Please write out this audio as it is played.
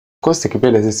Acoustic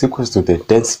impedance is equal to the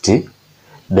density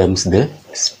times the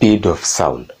speed of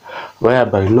sound,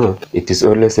 whereby it is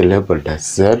always labeled as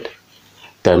Z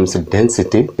times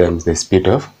density times the speed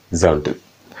of sound.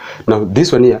 Now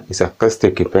this one here is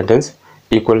acoustic impedance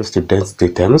equals to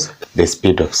density times the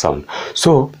speed of sound.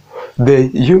 So the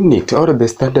unit or the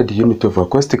standard unit of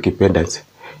acoustic impedance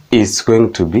is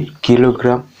going to be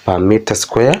kilogram per meter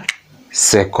square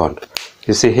second.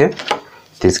 You see here,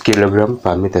 it is kilogram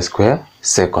per meter square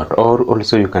second, or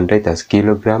also you can write as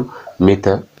kilogram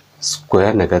meter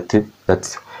square negative,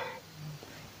 that's,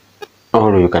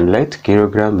 or you can write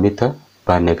kilogram meter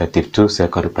per negative 2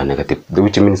 second per negative,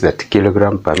 which means that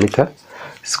kilogram per meter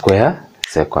square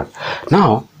second.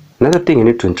 Now another thing you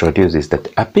need to introduce is that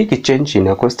a big change in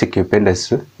acoustic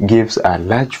impedance gives a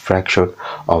large fraction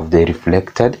of the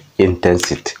reflected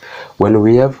intensity. When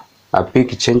we have a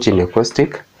big change in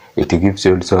acoustic, it gives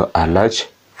you also a large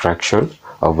fraction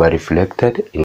of a reflected intensity.